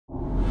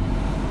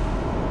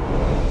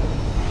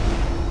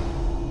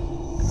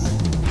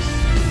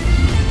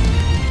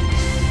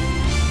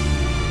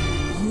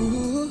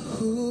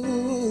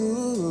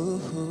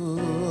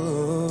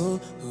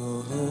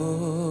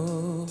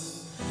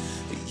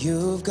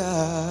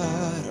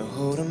got a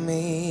hold of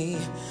me,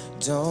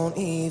 don't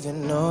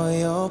even know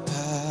your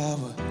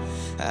power.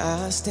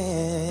 I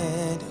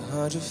stand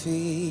 100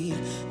 feet,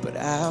 but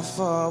I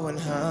fall when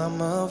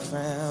I'm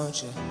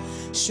around you.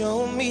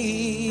 Show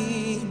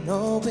me an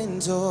open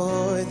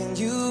door, then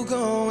you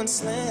go and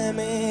slam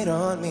it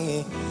on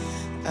me.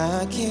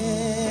 I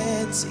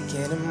can't take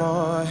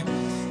anymore.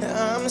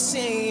 I'm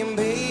saying,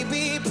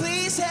 baby,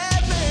 please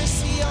have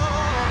mercy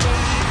on me.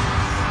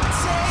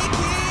 Take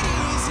it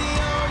easy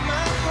on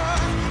my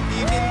heart,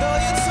 even though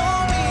you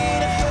told me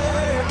to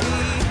hurt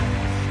me.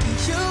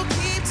 You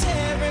keep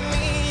tearing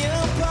me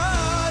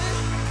apart,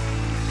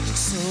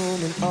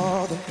 consuming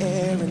all the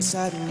air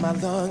inside my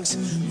lungs,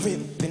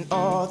 ripping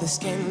all the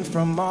skin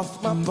from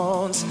off my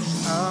bones.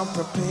 I'm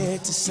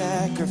prepared to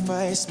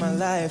sacrifice my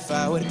life,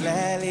 I would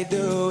gladly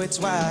do it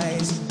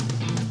twice.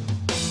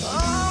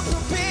 I'm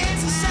prepared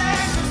to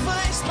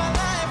sacrifice my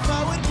life, I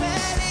would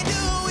gladly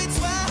do it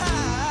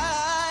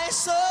twice.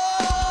 So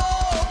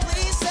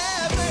please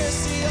have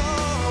mercy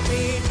on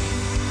me.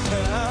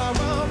 I'm a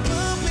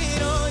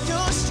puppet on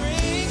your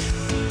string.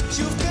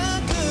 You've got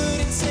good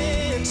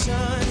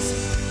intentions,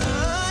 I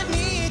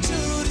need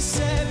you to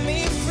set me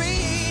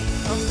free.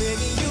 I'm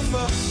begging you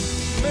for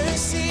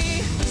mercy,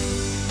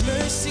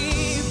 mercy.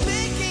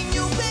 Begging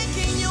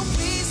you,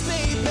 please,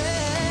 baby.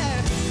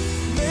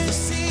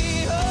 Mercy,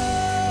 oh,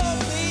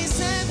 please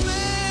have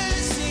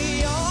mercy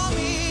on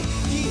me,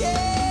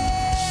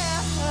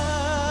 yeah.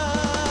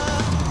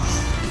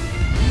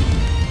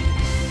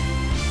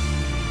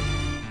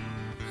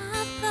 I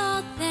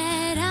thought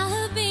that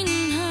I've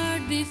been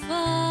hurt before.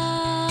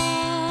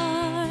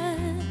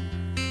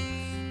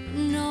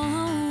 No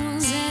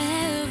one's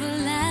ever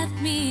left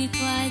me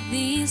quite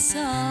this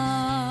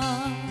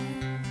hard.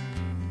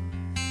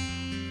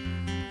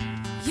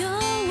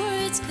 Your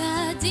words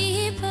cut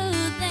deeper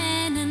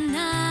than a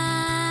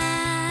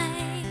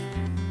knife.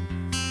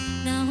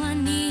 Now I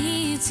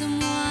need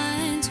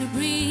someone to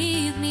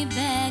breathe me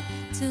back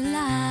to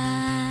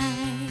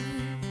life.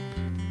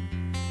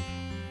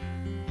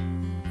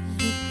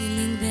 Got a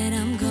feeling that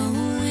I'm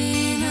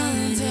going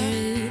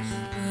under,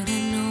 but I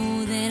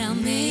know that I'll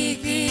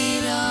make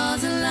it all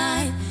to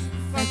light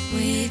if I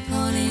quit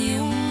calling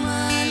you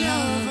my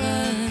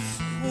lover.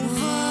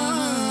 Move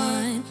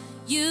on.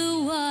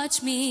 You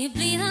watch me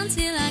bleed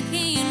until I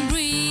can't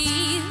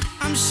breathe.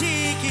 I'm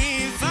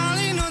shaking,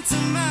 falling onto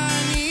my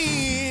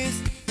knees.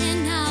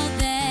 And now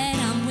that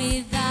I'm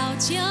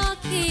without your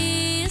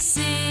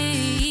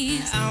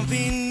kisses, I'll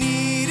be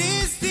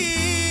needing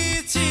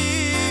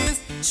stitches.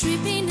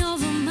 tripping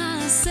over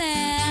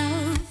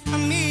myself.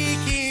 I'm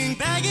aching,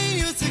 begging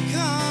you to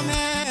come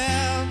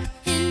help.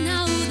 And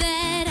now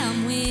that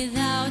I'm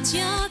without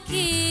your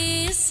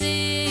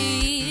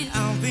kisses,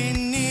 I'll be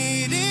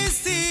needing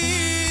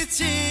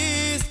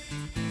stitches.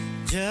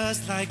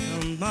 Just like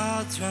a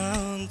moth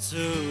drawn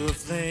to a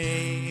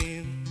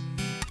flame.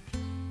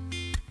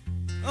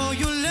 Oh,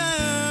 you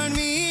learned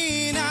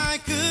me and I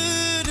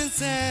couldn't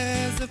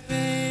sense the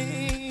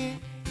pain.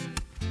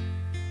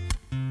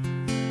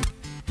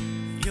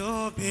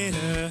 Your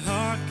bitter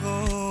heart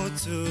cold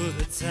to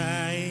the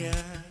tire.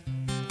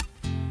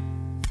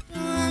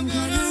 I'm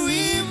gonna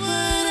reap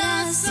what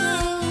I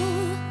sow.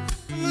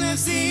 I'm left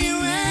seeing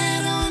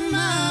red on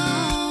my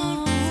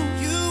own.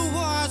 You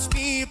watch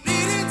me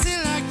bleed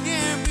until I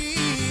can't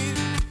breathe.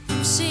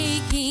 I'm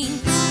shaking,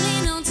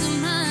 falling onto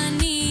my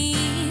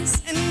knees.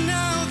 And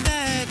now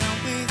that I'm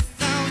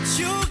without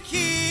your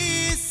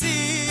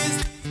kisses,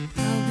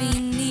 I'll be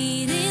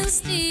needing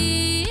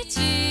stitches.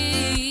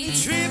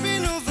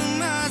 tripping over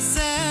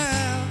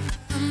myself.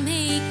 I'm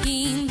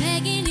aching,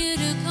 begging you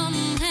to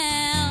come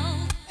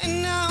help.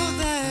 And now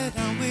that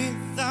I'm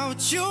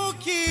without your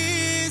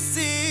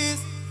kisses,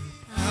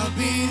 I'll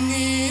be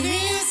needing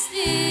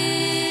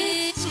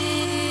Stitches.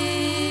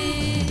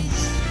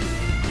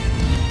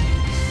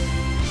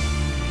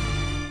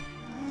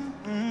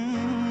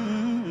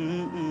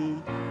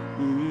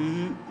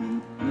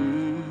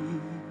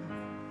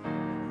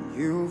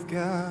 You've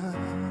got a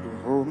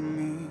hold of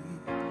me,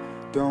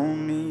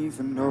 don't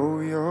even know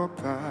your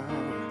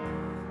power.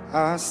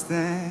 I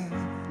stand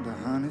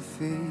 100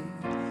 feet,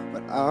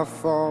 but I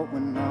fall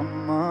when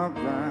I'm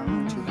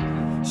around you.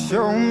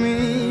 Show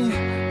me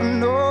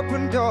an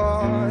open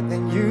door,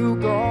 then you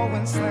go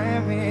and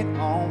slam it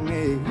on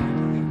me.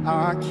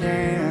 I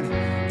can't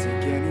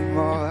take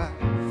anymore.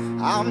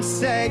 I'm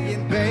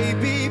saying,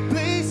 baby,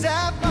 please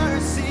have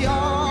mercy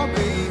on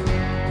me.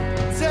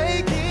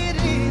 Take it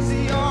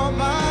easy on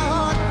my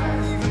heart,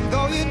 even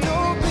though you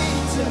don't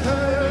mean to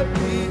hurt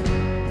me.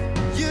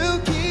 You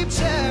keep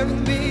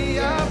tearing me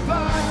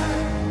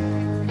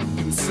apart,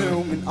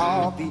 consuming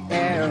all the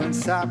air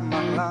inside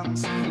my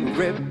lungs,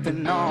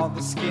 ripping all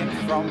the skin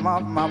from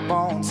off my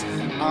bones.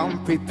 I'm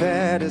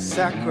prepared to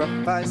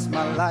sacrifice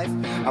my life,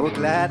 I would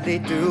gladly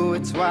do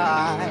it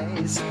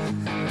twice.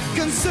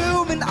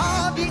 Consuming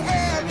all the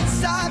air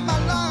inside my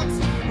lungs,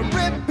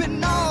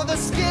 ripping all the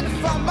skin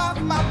from off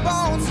my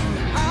bones.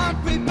 I'm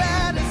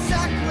prepared to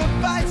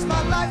sacrifice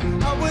my life,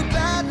 I would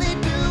gladly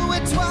do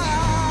it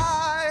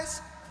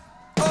twice.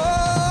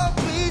 Oh,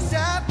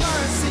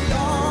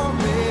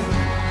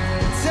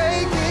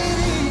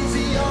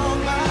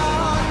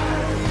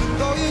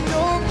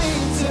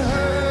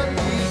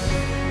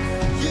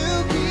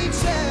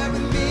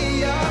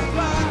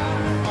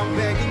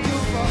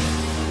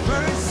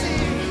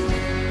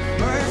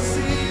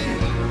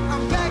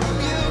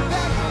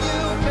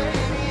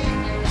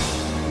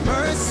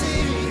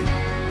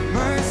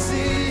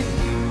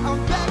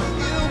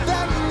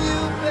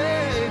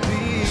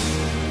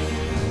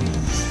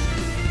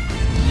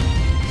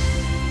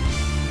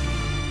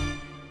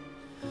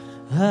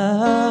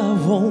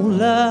 won't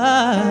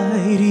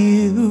lie to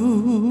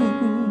you.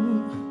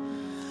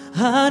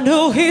 I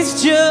know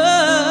he's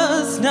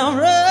just not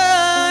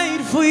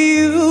right for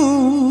you.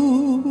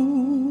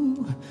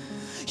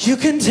 You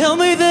can tell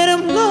me that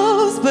I'm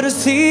lost, but I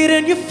see it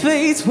in your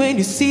face when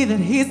you see that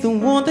he's the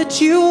one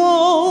that you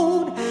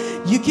want.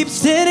 You keep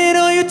spending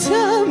all your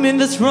time in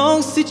this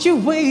wrong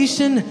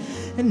situation,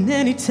 and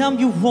anytime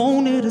you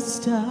want it to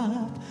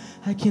stop,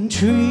 I can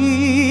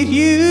treat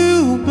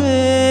you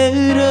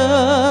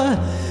better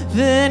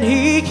than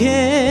he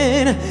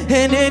can.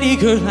 And any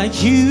girl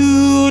like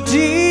you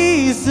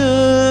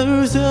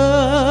deserves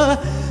a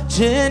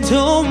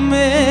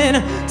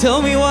gentleman.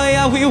 Tell me, why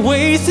are we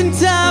wasting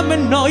time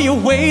and all your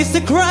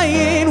wasted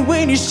crying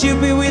when you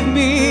should be with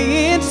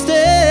me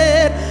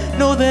instead?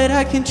 Know that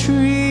I can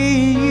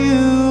treat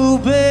you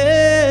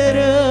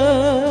better,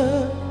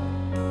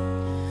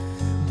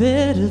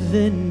 better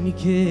than you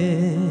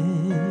can.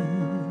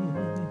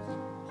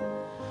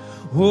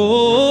 Oh,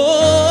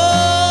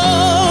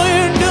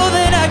 you know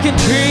that I can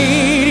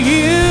treat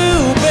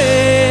you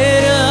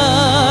better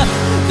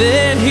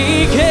than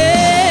he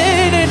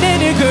can. And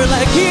any girl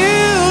like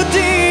you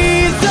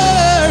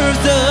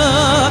deserves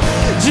a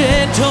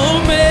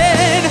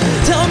gentleman.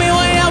 Tell me,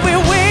 why are we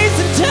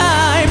wasting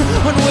time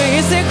on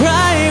wasting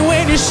crying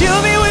when you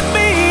should be with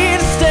me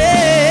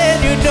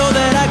instead? You know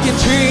that I can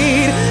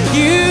treat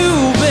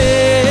you better.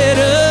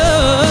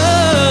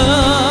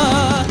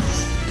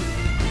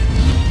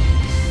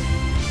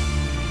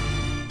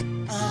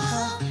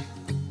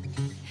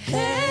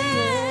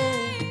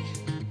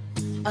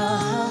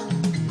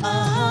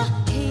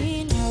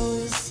 He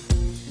knows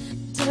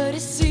dirty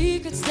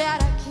secrets that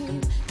I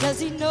keep, 'cause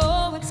he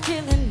knows it's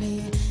killing me.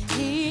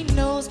 He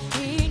knows,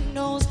 he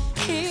knows,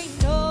 he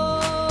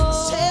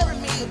knows.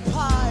 Tearing me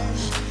apart,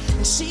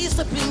 and she's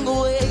slipping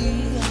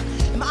away.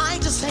 Am I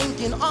just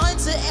hanging on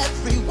to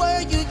every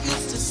word you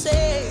used to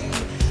say?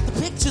 The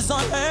pictures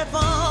on her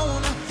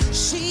phone,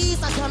 she's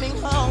not coming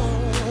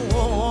home.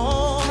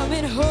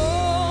 Coming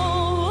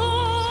home.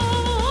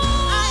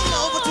 I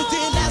know what you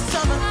did last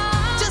summer.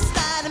 Just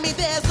lie to me,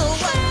 there's no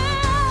one.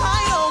 I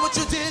know what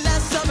you did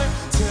last summer.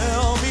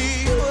 Tell me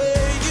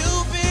where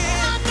you've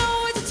been. I know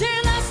what you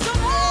did last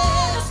summer.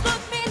 Just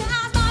look me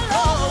as my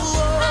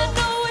love. I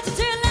know what you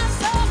did last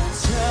summer.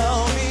 Tell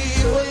me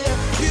where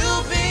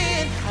you've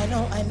been. I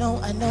know, I know,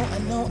 I know, I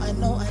know, I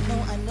know, I know,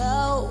 I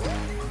know.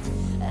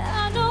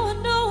 I know, I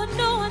know, I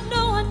know, I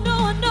know, I know,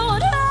 I know, I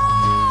know.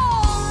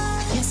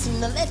 I can't seem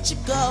to let you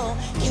go.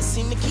 Can't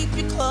seem to keep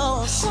you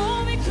close.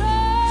 Hold me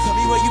close. Tell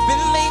me where you've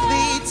been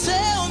lately.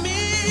 Tell